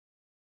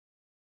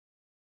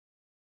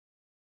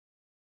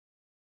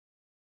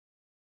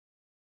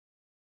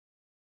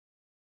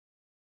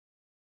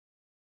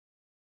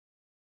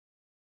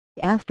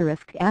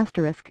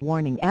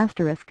Warning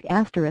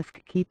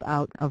keep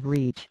out of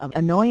reach of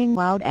annoying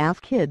loud-ass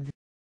kids.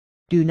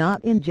 Do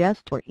not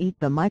ingest or eat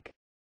the mic.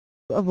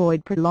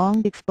 Avoid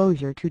prolonged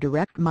exposure to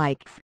direct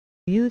mics.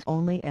 Use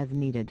only as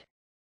needed.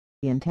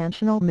 The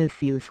intentional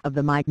misuse of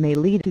the mic may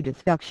lead to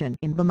destruction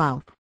in the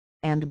mouth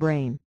and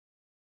brain.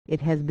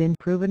 It has been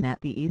proven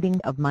that the eating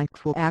of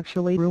mics will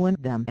actually ruin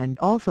them and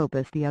also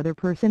piss the other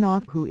person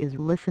off who is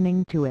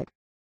listening to it.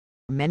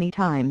 Many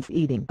times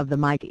eating of the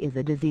mic is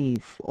a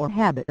disease or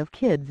habit of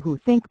kids who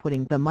think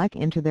putting the mic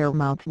into their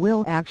mouth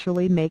will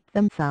actually make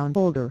them sound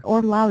older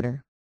or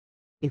louder.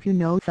 If you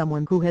know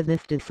someone who has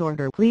this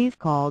disorder, please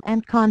call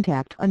and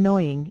contact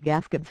Annoying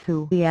Gaskets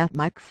who at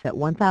mics at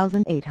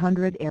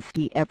 1800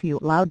 STFU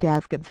Loud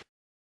Gaskets.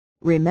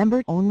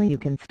 Remember, only you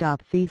can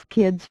stop these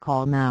kids.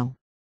 Call now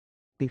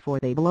before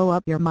they blow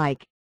up your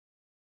mic.